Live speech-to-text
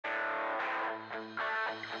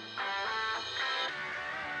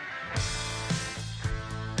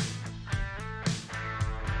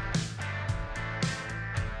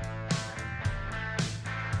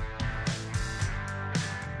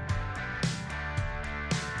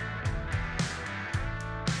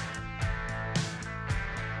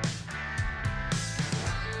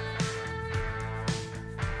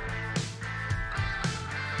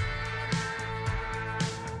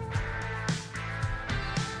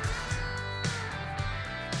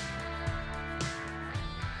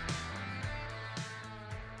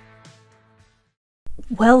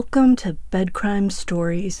Welcome to Bed Crime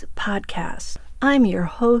Stories podcast. I'm your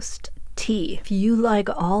host, T. If you like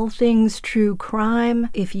all things true crime,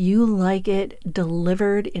 if you like it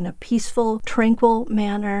delivered in a peaceful, tranquil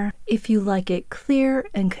manner, if you like it clear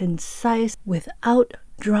and concise without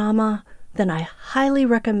drama, then I highly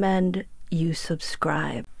recommend you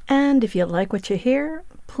subscribe. And if you like what you hear,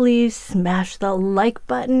 please smash the like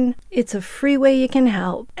button. It's a free way you can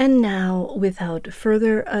help. And now, without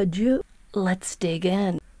further ado, let's dig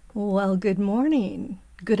in. Well, good morning,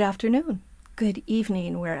 good afternoon, good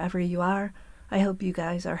evening, wherever you are. I hope you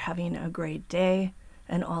guys are having a great day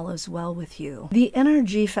and all is well with you. The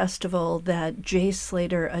NRG Festival that Jay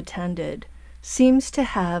Slater attended seems to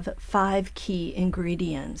have 5 key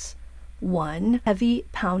ingredients. 1, heavy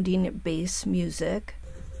pounding bass music.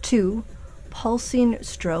 2, pulsing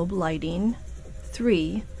strobe lighting.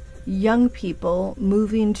 3, young people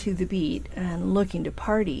moving to the beat and looking to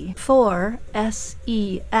party. 4,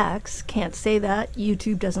 sex, can't say that,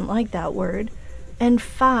 YouTube doesn't like that word. And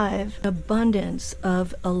 5, abundance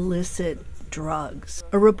of illicit drugs.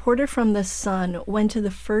 A reporter from The Sun went to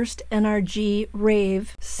the first NRG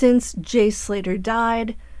rave since Jay Slater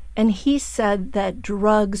died, and he said that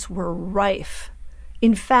drugs were rife.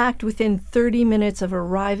 In fact, within 30 minutes of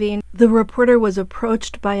arriving, the reporter was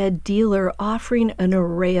approached by a dealer offering an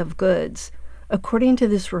array of goods. According to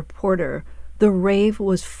this reporter, the rave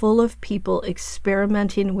was full of people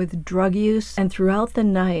experimenting with drug use, and throughout the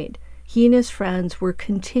night, he and his friends were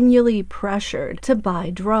continually pressured to buy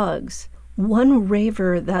drugs. One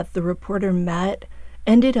raver that the reporter met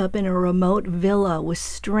ended up in a remote villa with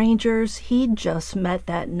strangers he'd just met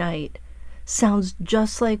that night. Sounds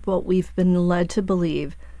just like what we've been led to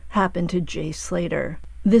believe happened to Jay Slater.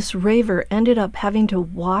 This raver ended up having to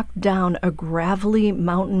walk down a gravelly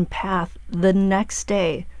mountain path the next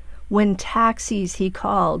day when taxis he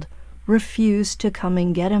called refused to come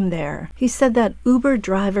and get him there. He said that Uber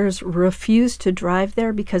drivers refused to drive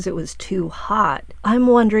there because it was too hot. I'm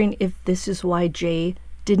wondering if this is why Jay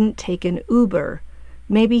didn't take an Uber.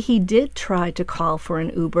 Maybe he did try to call for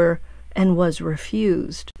an Uber and was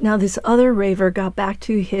refused. Now, this other raver got back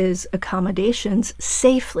to his accommodations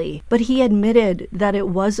safely, but he admitted that it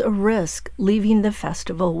was a risk leaving the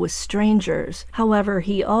festival with strangers. However,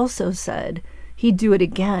 he also said he'd do it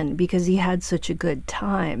again because he had such a good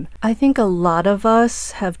time. I think a lot of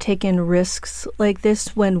us have taken risks like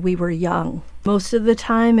this when we were young. Most of the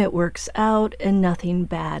time it works out and nothing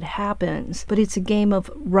bad happens, but it's a game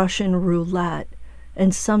of Russian roulette,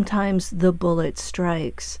 and sometimes the bullet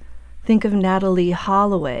strikes. Think of Natalie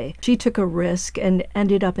Holloway. She took a risk and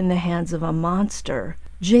ended up in the hands of a monster.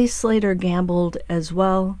 Jay Slater gambled as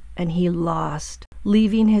well, and he lost,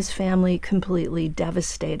 leaving his family completely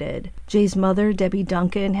devastated. Jay's mother, Debbie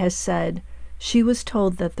Duncan, has said she was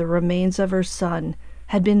told that the remains of her son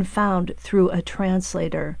had been found through a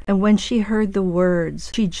translator, and when she heard the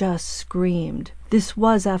words, she just screamed. This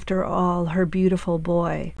was, after all, her beautiful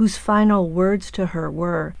boy, whose final words to her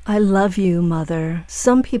were, "I love you, mother."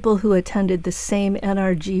 Some people who attended the same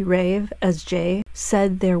NRG rave as Jay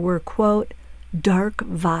said there were, quote, dark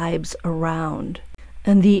vibes around.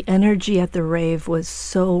 And the energy at the rave was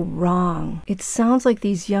so wrong. It sounds like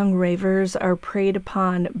these young ravers are preyed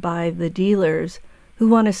upon by the dealers who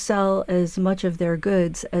want to sell as much of their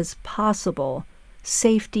goods as possible.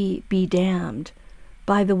 Safety be damned.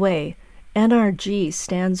 By the way, NRG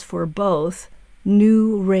stands for both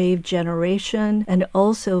New Rave Generation and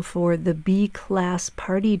also for the B-class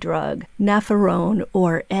party drug, Nephirone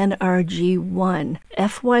or NRG1.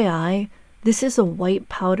 FYI, this is a white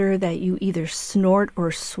powder that you either snort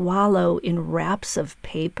or swallow in wraps of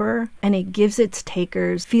paper, and it gives its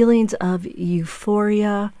takers feelings of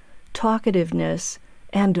euphoria, talkativeness,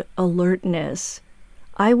 and alertness.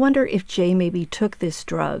 I wonder if Jay maybe took this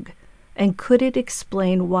drug, and could it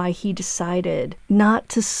explain why he decided not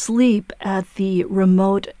to sleep at the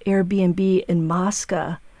remote Airbnb in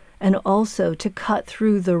Moscow, and also to cut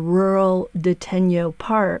through the rural Detenyo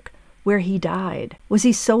Park where he died? Was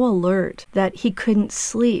he so alert that he couldn't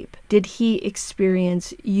sleep? Did he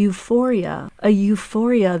experience euphoria, a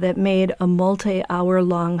euphoria that made a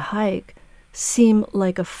multi-hour-long hike seem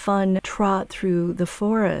like a fun trot through the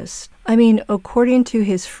forest? I mean, according to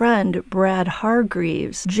his friend Brad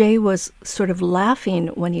Hargreaves, Jay was sort of laughing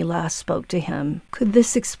when he last spoke to him. Could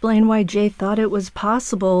this explain why Jay thought it was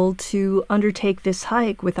possible to undertake this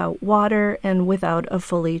hike without water and without a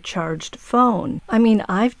fully charged phone? I mean,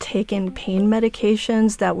 I've taken pain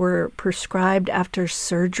medications that were prescribed after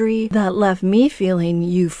surgery that left me feeling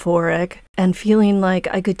euphoric and feeling like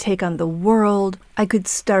I could take on the world. I could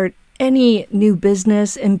start any new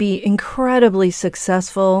business and be incredibly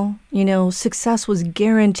successful. You know, success was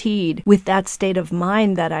guaranteed with that state of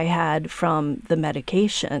mind that I had from the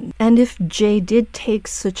medication. And if Jay did take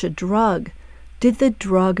such a drug, did the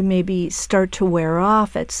drug maybe start to wear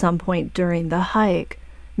off at some point during the hike?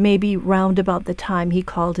 Maybe round about the time he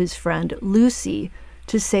called his friend Lucy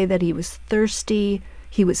to say that he was thirsty,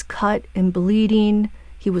 he was cut and bleeding,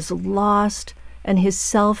 he was lost, and his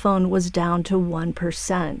cell phone was down to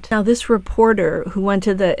 1%. Now, this reporter who went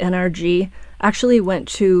to the NRG actually went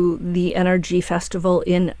to the NRG Festival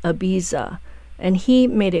in Ibiza, and he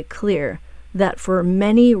made it clear that for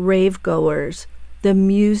many rave goers, the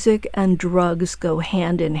music and drugs go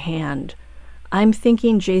hand in hand. I'm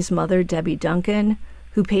thinking Jay's mother, Debbie Duncan,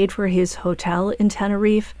 who paid for his hotel in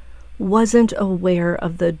Tenerife, wasn't aware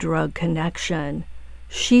of the drug connection.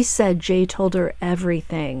 She said Jay told her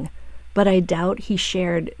everything, but I doubt he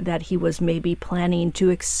shared that he was maybe planning to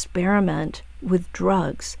experiment with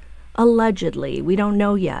drugs. Allegedly, we don't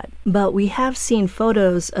know yet. But we have seen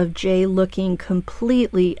photos of Jay looking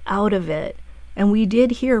completely out of it. And we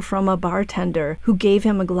did hear from a bartender who gave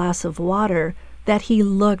him a glass of water that he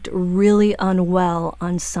looked really unwell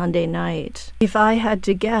on Sunday night. If I had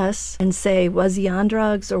to guess and say, was he on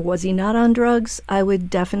drugs or was he not on drugs, I would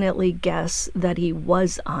definitely guess that he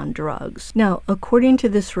was on drugs. Now, according to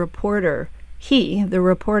this reporter, he, the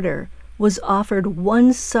reporter, was offered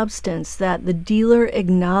one substance that the dealer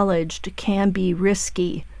acknowledged can be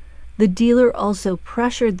risky. The dealer also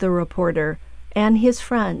pressured the reporter and his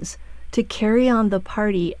friends to carry on the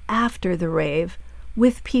party after the rave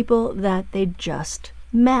with people that they'd just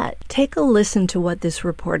met. Take a listen to what this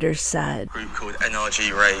reporter said. A group called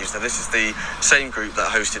NRG Raves. Now, this is the same group that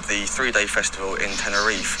hosted the 3-day festival in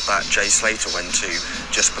Tenerife that Jay Slater went to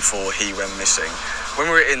just before he went missing. When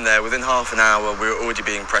we were in there, within half an hour, we were already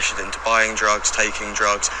being pressured into buying drugs, taking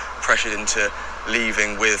drugs, pressured into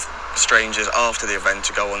leaving with strangers after the event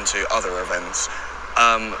to go on to other events.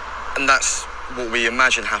 And that's what we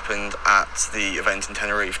imagine happened at the event in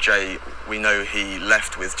Tenerife. Jay, we know he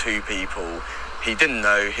left with 2 people. He didn't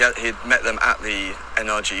know, he had met them at the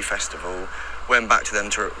NRG Festival, went back to them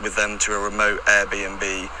with them to a remote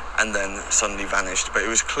Airbnb, and then suddenly vanished. But it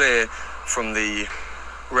was clear from the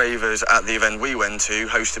ravers at the event we went to,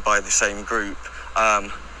 hosted by the same group,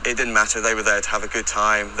 it didn't matter. They were there to have a good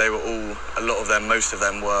time. They were all, a lot of them, most of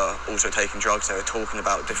them were also taking drugs. They were talking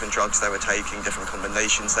about different drugs they were taking, different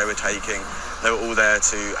combinations they were taking. They were all there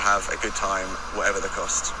to have a good time, whatever the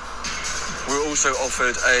cost. We were also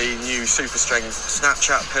offered a new super strength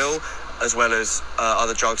Snapchat pill, as well as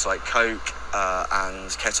other drugs like coke and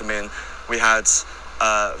ketamine. We had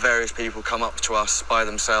various people come up to us by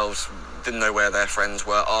themselves, didn't know where their friends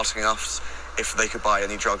were, asking us if they could buy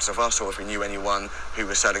any drugs of us or if we knew anyone who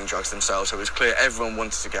was selling drugs themselves. So it was clear everyone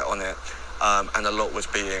wanted to get on it, and a lot was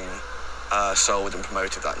being sold and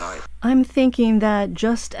promoted that night. I'm thinking that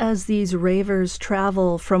just as these ravers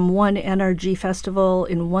travel from one NRG festival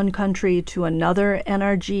in one country to another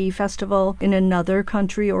NRG festival in another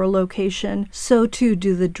country or location, so too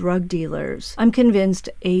do the drug dealers. I'm convinced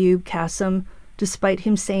Ayub Kassim, despite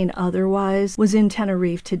him saying otherwise, was in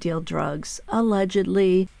Tenerife to deal drugs.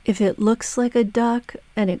 Allegedly, if it looks like a duck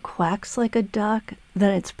and it quacks like a duck,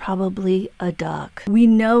 then it's probably a duck. We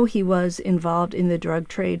know he was involved in the drug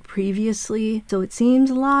trade previously, so it seems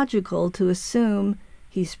logical to assume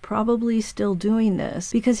he's probably still doing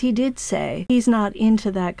this, because he did say he's not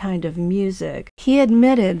into that kind of music. He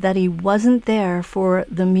admitted that he wasn't there for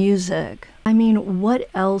the music. I mean, what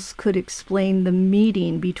else could explain the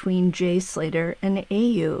meeting between Jay Slater and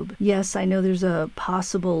Ayub? Yes, I know there's a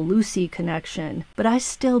possible Lucy connection, but I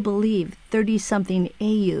still believe 30-something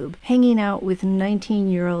Ayub hanging out with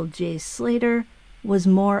 19-year-old Jay Slater was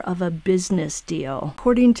more of a business deal.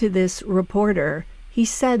 According to this reporter, he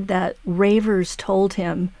said that ravers told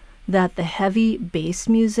him that the heavy bass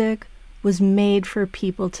music was made for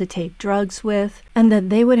people to take drugs with, and that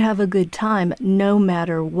they would have a good time no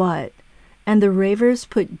matter what. And the ravers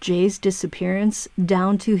put Jay's disappearance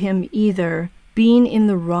down to him either being in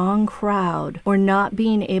the wrong crowd or not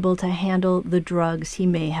being able to handle the drugs he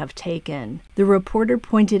may have taken. The reporter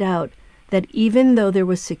pointed out that even though there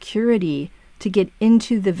was security to get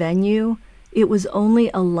into the venue, it was only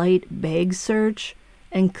a light bag search,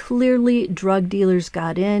 and clearly drug dealers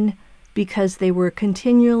got in because they were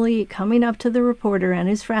continually coming up to the reporter and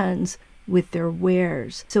his friends with their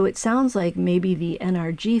wares. So it sounds like maybe the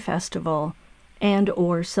NRG Festival and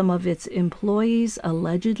or some of its employees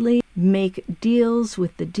allegedly make deals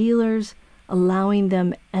with the dealers allowing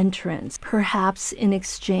them entrance, perhaps in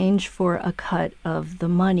exchange for a cut of the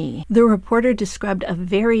money. The reporter described a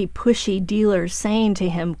very pushy dealer saying to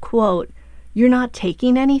him, quote, "You're not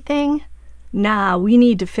taking anything? Nah, we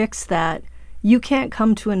need to fix that. You can't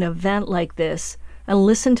come to an event like this and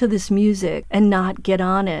listen to this music and not get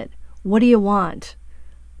on it. What do you want?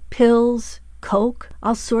 Pills? Coke?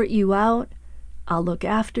 I'll sort you out. I'll look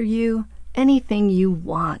after you. Anything you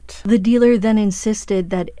want." The dealer then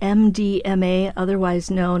insisted that MDMA, otherwise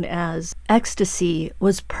known as ecstasy,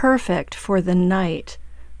 was perfect for the night.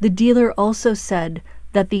 The dealer also said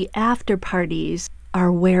that the after parties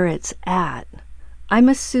are where it's at. I'm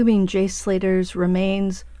assuming Jay Slater's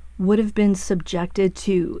remains would have been subjected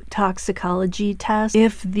to toxicology tests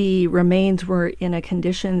if the remains were in a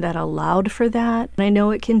condition that allowed for that. And I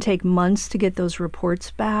know it can take months to get those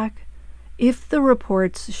reports back. If the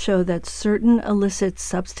reports show that certain illicit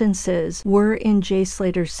substances were in Jay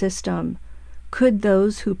Slater's system, could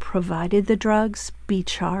those who provided the drugs be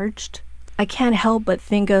charged? I can't help but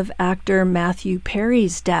think of actor Matthew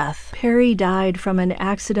Perry's death. Perry died from an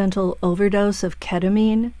accidental overdose of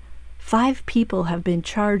ketamine. 5 people have been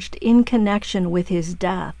charged in connection with his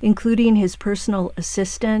death, including his personal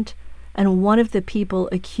assistant and one of the people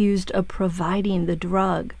accused of providing the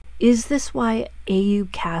drug. Is this why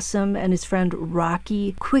Ayub Kassim and his friend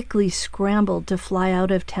Rocky quickly scrambled to fly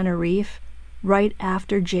out of Tenerife right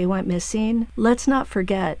after Jay went missing? Let's not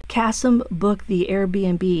forget, Kassim booked the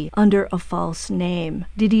Airbnb under a false name.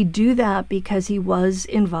 Did he do that because he was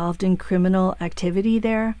involved in criminal activity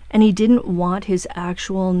there and he didn't want his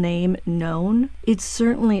actual name known? It's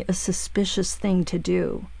certainly a suspicious thing to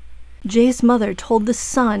do. Jay's mother told The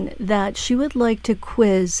Sun that she would like to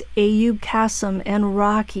quiz Ayub Kassim and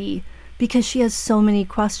Rocky because she has so many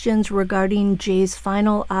questions regarding Jay's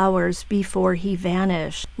final hours before he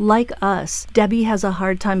vanished. Like us, Debbie has a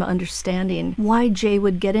hard time understanding why Jay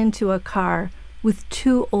would get into a car with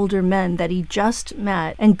 2 older men that he just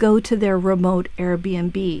met and go to their remote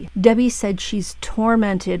Airbnb. Debbie said she's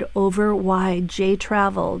tormented over why Jay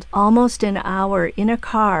traveled almost an hour in a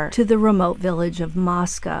car to the remote village of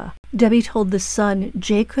Mosca. Debbie told The Sun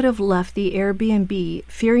Jay could have left the Airbnb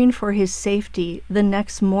fearing for his safety the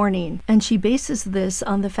next morning, and she bases this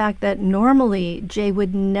on the fact that normally Jay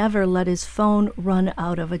would never let his phone run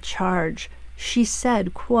out of a charge. She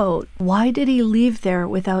said, quote, "Why did he leave there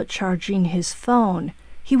without charging his phone?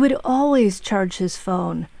 He would always charge his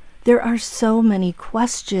phone. There are so many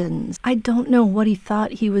questions. I don't know what he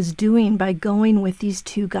thought he was doing by going with these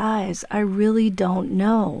 2 guys. I really don't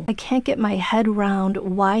know. I can't get my head around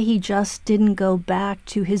why he just didn't go back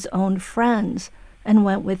to his own friends and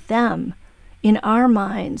went with them. In our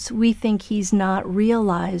minds, we think he's not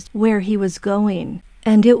realized where he was going.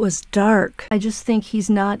 And it was dark. I just think he's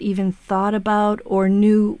not even thought about or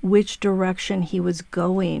knew which direction he was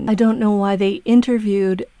going. I don't know why they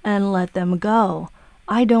interviewed and let them go.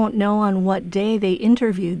 I don't know on what day they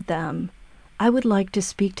interviewed them. I would like to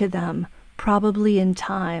speak to them, probably in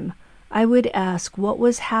time. I would ask what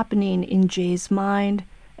was happening in Jay's mind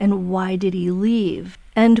and why did he leave?"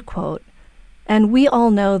 End quote. And we all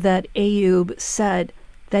know that Ayub said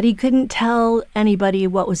that he couldn't tell anybody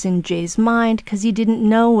what was in Jay's mind because he didn't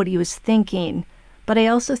know what he was thinking. But I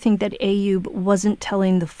also think that Ayub wasn't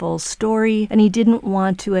telling the full story and he didn't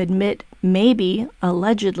want to admit, maybe,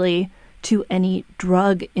 allegedly, to any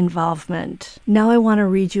drug involvement. Now I want to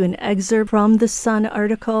read you an excerpt from the Sun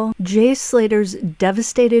article. Jay Slater's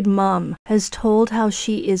devastated mom has told how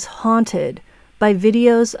she is haunted by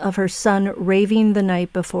videos of her son raving the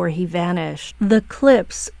night before he vanished. The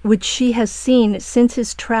clips, which she has seen since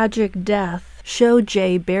his tragic death, show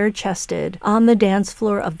Jay bare-chested on the dance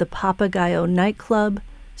floor of the Papagayo nightclub,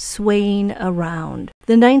 swaying around.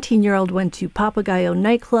 The 19-year-old went to Papagayo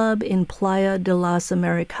nightclub in Playa de las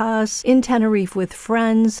Americas in Tenerife with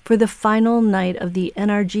friends for the final night of the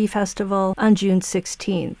NRG Festival on June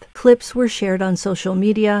 16th. Clips were shared on social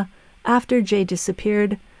media after Jay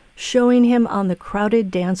disappeared, showing him on the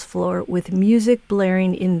crowded dance floor with music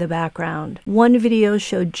blaring in the background. One video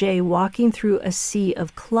showed Jay walking through a sea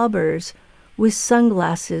of clubbers with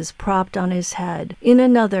sunglasses propped on his head. In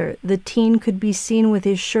another, the teen could be seen with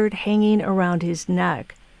his shirt hanging around his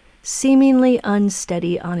neck, seemingly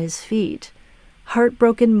unsteady on his feet.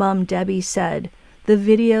 Heartbroken mom Debbie said, "The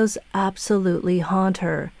videos absolutely haunt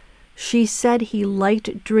her." She said he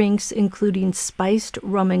liked drinks including spiced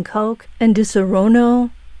rum and coke and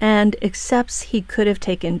Disaronno, and accepts he could have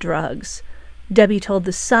taken drugs. Debbie told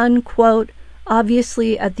The Sun, quote,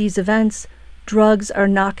 "Obviously at these events, drugs are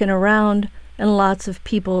knocking around and lots of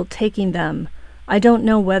people taking them. I don't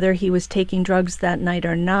know whether he was taking drugs that night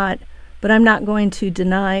or not, But I'm not going to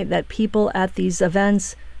deny that people at these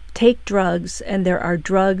events take drugs, and there are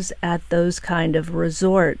drugs at those kind of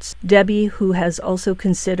resorts. Debbie, who has also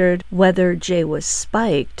considered whether Jay was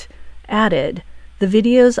spiked, added, "The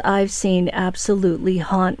videos I've seen absolutely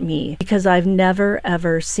haunt me because I've never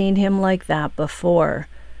ever seen him like that before.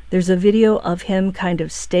 There's a video of him kind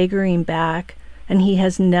of staggering back, and he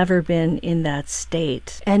has never been in that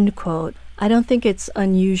state." End quote. I don't think it's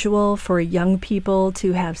unusual for young people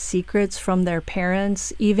to have secrets from their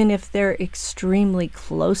parents, even if they're extremely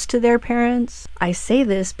close to their parents. I say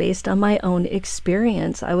this based on my own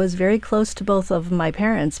experience. I was very close to both of my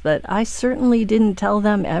parents, but I certainly didn't tell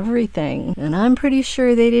them everything. And I'm pretty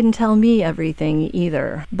sure they didn't tell me everything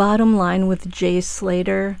either. Bottom line with Jay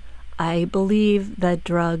Slater, I believe that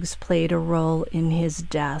drugs played a role in his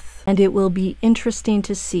death, and it will be interesting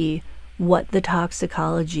to see what the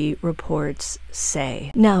toxicology reports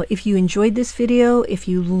say. Now, if you enjoyed this video, if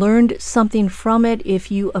you learned something from it,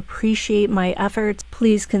 if you appreciate my efforts,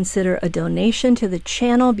 please consider a donation to the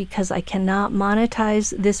channel, because I cannot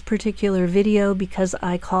monetize this particular video because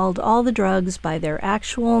I called all the drugs by their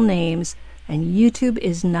actual names, and YouTube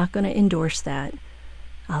is not going to endorse that.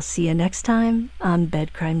 I'll see you next time on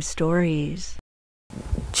Bed Crime Stories.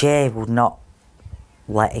 Jay would not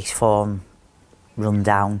let his phone run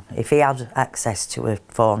down. If he had access to a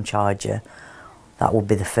phone charger, that would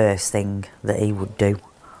be the first thing that he would do.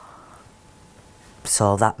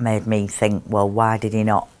 So that made me think, well, why did he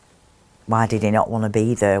not want to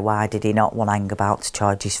be there? Why did he not want to hang about to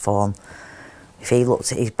charge his phone? If he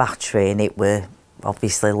looked at his battery and it were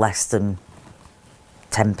obviously less than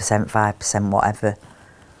 10%, 5%, whatever,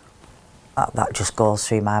 that just goes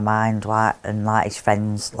through my mind. Like, and like his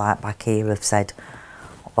friends like back here have said,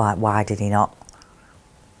 like, why did he not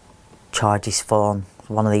charge his phone?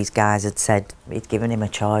 One of these guys had said he'd given him a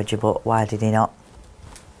charger, but why did he not?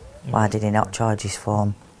 Why did he not charge his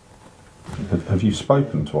phone? Have you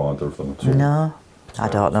spoken to either of them at all? No, I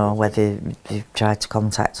don't know whether he tried to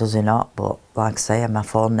contact us or not, but like I say, my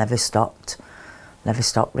phone never stopped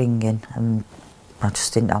ringing, and I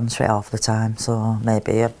just didn't answer it half the time, so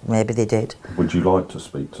maybe they did. Would you like to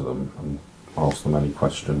speak to them and ask them any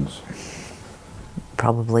questions?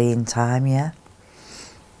 Probably in time, yeah.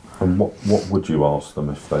 And what would you ask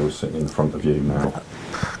them if they were sitting in front of you now?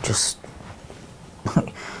 Just,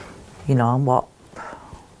 you know,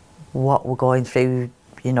 what we're going through,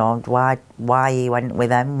 you know, why he went with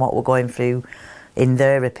them, what we're going through, in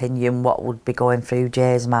their opinion, what would be going through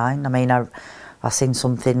Jay's mind. I mean, I seen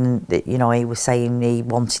something that, you know, he was saying he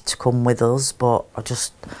wanted to come with us, but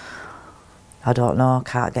I don't know, I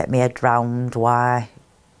can't get my head round why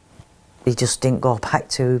he just didn't go back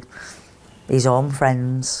to his own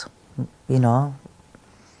friends, you know.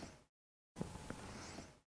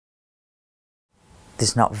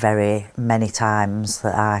 There's not very many times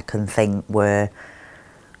that I can think where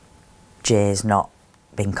Jay's not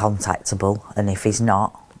been contactable, and if he's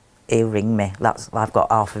not, he'll ring me. I've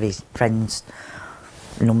got half of his friends'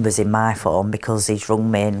 numbers in my phone because he's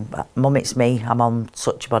rung me and, "Mum, it's me, I'm on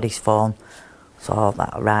such a body's phone." So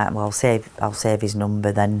right, well, I'll save his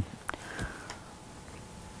number then.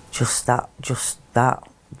 Just that.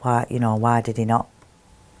 Why, you know, why did he not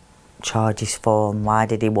charge his phone? Why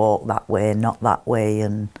did he walk that way, not that way?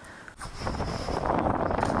 And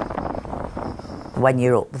when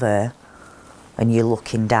you're up there and you're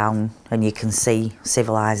looking down and you can see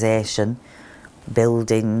civilization,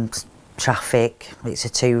 buildings, traffic, it's a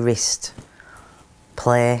tourist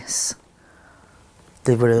place.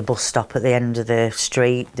 There were a bus stop at the end of the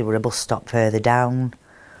street, there were a bus stop further down.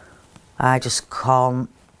 I just can't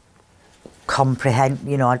comprehend,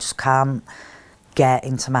 you know, I just can't get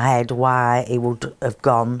into my head why he would have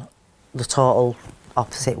gone the total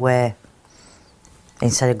opposite way.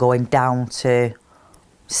 Instead of going down to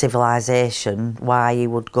civilization, why he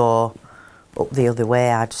would go up the other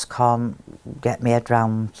way. I just can't get my head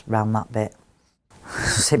round that bit.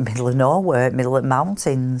 It's in the middle of nowhere, middle of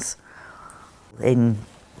mountains. In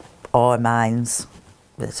our minds,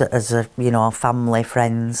 as a, you know, family,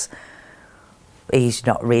 friends, he's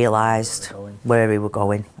not realised where he were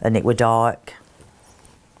going, and it were dark.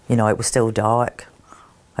 You know, it was still dark.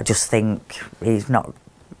 I just think he's not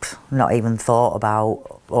even thought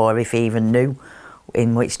about, or if he even knew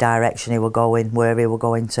in which direction he were going, where he were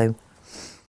going to.